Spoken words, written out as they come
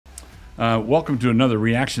Welcome to another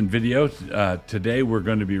reaction video. Today we're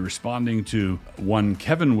going to be responding to one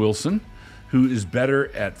Kevin Wilson, who is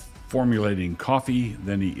better at formulating coffee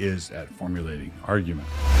than he is at formulating argument.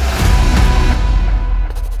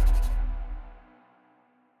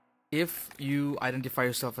 If you identify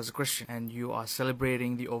yourself as a Christian and you are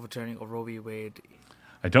celebrating the overturning of Roe v. Wade,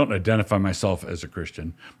 I don't identify myself as a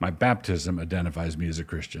Christian. My baptism identifies me as a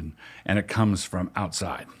Christian, and it comes from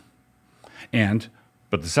outside.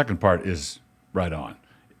 But the second part is right on.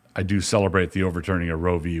 I do celebrate the overturning of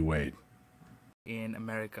Roe v. Wade. in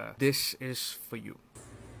America, this is for you.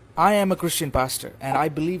 I am a Christian pastor, and I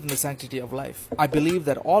believe in the sanctity of life. I believe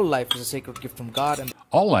that all life is a sacred gift from God, and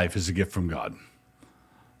All life is a gift from God,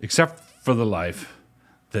 except for the life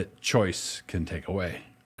that choice can take away.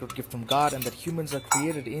 gift from God, and that humans are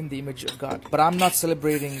created in the image of God. But I'm not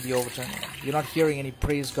celebrating the overturning. You're not hearing any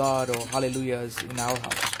praise God or hallelujahs in our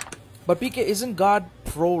house. But PK, isn't God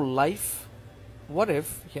pro-life? What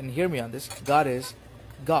if, and hear me on this, God is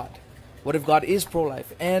God? What if God is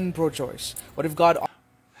pro-life and pro-choice? What if God...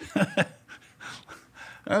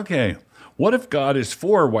 Okay, what if God is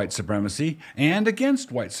for white supremacy and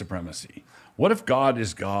against white supremacy? What if God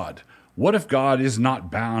is God? What if God is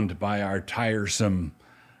not bound by our tiresome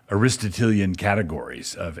Aristotelian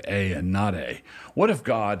categories of A and not A? What if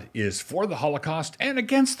God is for the Holocaust and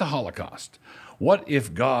against the Holocaust? What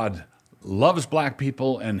if God loves black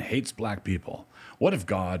people and hates black people? What if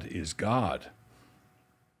God is God?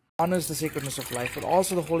 honors the sacredness of life, but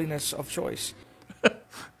also the holiness of choice.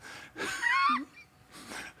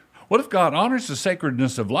 What if God honors the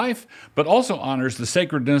sacredness of life, but also honors the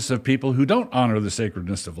sacredness of people who don't honor the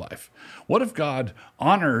sacredness of life? What if God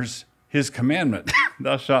honors his commandment,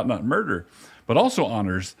 thou shalt not murder, but also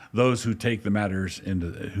honors those who take matters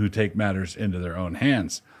into their own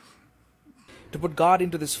hands? To put God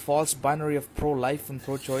into this false binary of pro-life and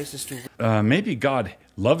pro-choice is to... Maybe God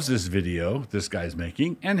loves this video this guy's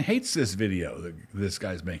making and hates this video that this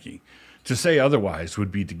guy's making. To say otherwise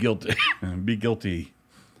would be to be guilty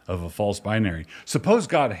of a false binary. Suppose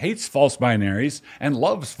God hates false binaries and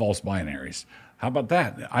loves false binaries. How about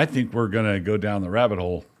that? I think we're going to go down the rabbit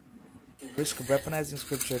hole. Risk of weaponizing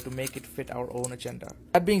scripture to make it fit our own agenda.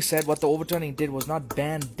 That being said, what the overturning did was not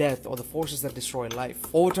ban death or the forces that destroy life.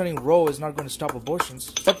 Overturning Roe is not going to stop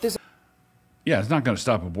abortions. But this... Yeah, it's not going to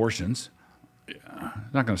stop abortions.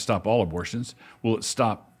 It's not going to stop all abortions. Will it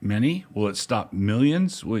stop many? Will it stop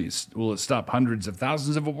millions? Will it stop hundreds of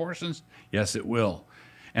thousands of abortions? Yes, it will.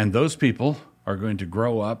 And those people are going to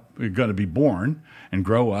grow up, are going to be born and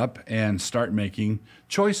grow up and start making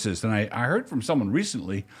choices. And I heard from someone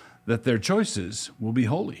recently that their choices will be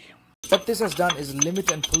holy. What this has done is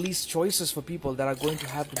limit and police choices for people that are going to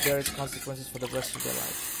have to bear its consequences for the rest of their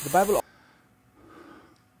life. The Bible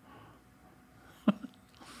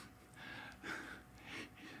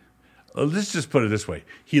let's just put it this way.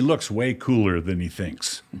 He looks way cooler than he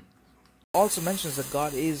thinks. also mentions that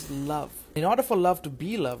God is love. In order for love to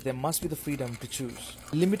be love, there must be the freedom to choose.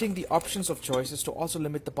 Limiting the options of choice is to also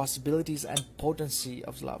limit the possibilities and potency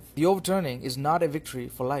of love. The overturning is not a victory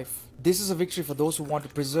for life. This is a victory for those who want to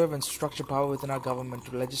preserve and structure power within our government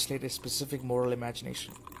to legislate a specific moral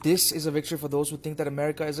imagination. This is a victory for those who think that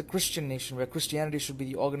America is a Christian nation where Christianity should be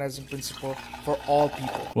the organizing principle for all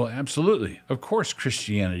people. Well, absolutely. Of course,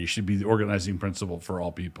 Christianity should be the organizing principle for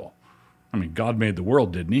all people. I mean, God made the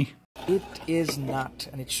world, didn't he? It is not,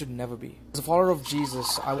 and it should never be. As a follower of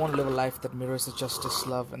Jesus, I want to live a life that mirrors the justice,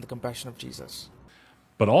 love, and the compassion of Jesus.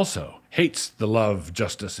 But also hates the love,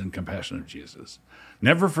 justice, and compassion of Jesus.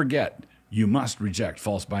 Never forget, you must reject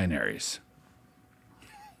false binaries.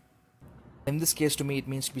 In this case, to me, it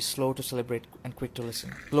means to be slow to celebrate and quick to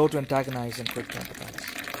listen. Slow to antagonize and quick to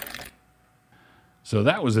empathize. So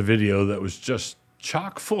that was a video that was just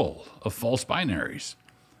chock full of false binaries.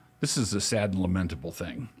 This is a sad and lamentable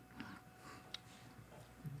thing.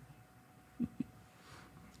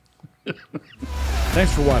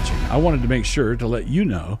 Thanks for watching. I wanted to make sure to let you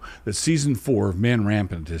know that Season 4 of Man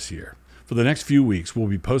Rampant is here. For the next few weeks, we'll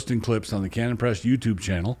be posting clips on the Canon Press YouTube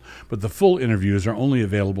channel, but the full interviews are only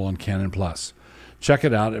available on Canon Plus. Check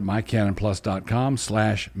it out at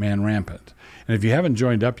mycanonplus.com/manrampant. And if you haven't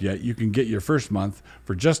joined up yet, you can get your first month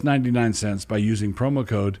for just 99 cents by using promo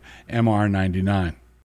code MR99.